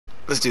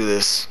let's do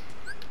this.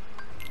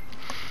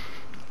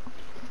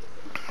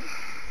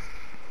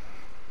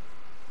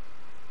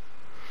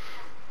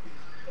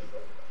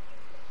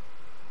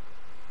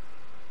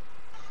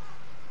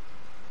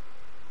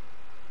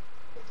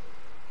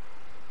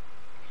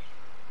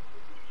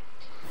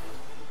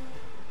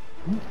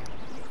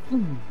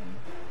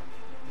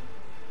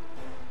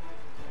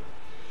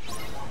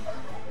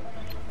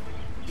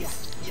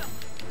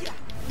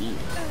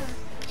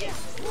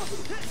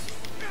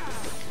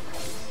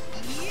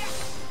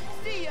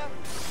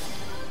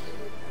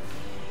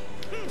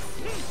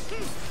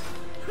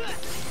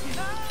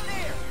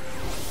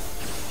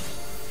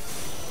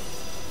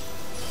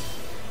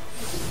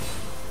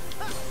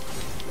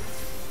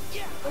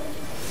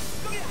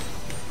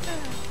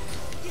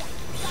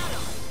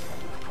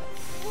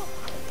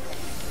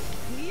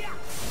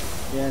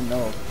 Yeah,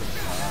 no.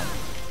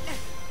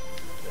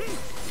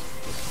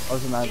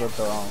 Also not got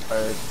the wrong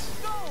birds.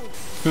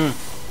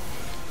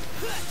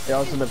 It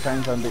also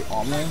depends on the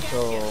armor,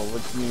 so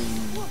which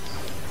means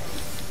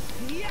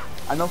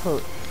I know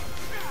for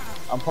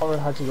I'm probably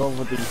have to go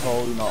with the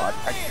whole, you know,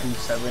 attack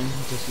 2-7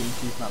 just to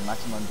increase my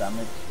maximum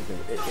damage because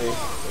it is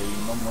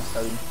a normal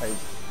selling type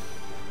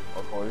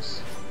of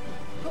horse.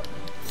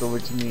 So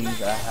which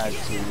means I had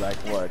to like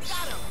what?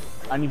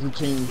 I need to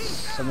change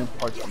certain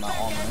parts of my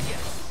armor.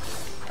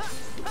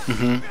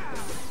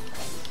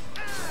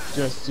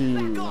 Just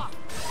to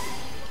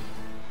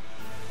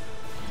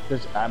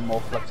add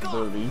more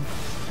flexibility.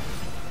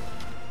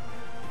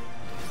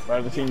 But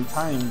at the same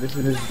time, this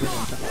is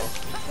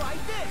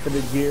for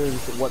the gears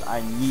what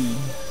I need.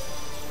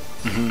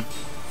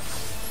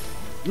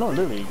 No,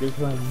 really, this is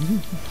what I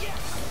need.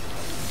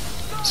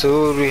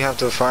 So we have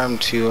to farm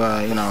to,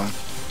 you know,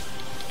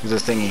 do the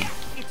thingy.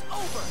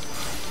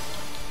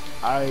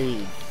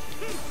 I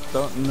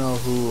don't know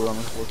who I'm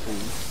supposed to,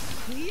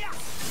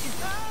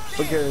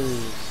 because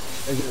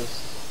it's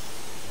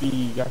just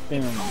the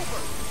goddamn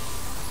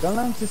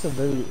Gunlands is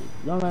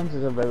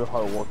a very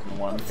hard working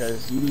one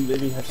because you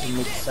literally have to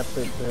make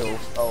separate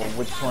builds of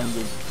which one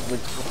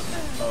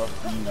of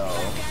you know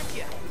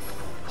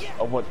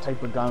of what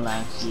type of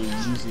Gunlands you're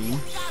using.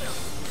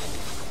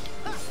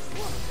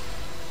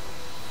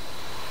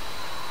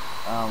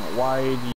 Why do you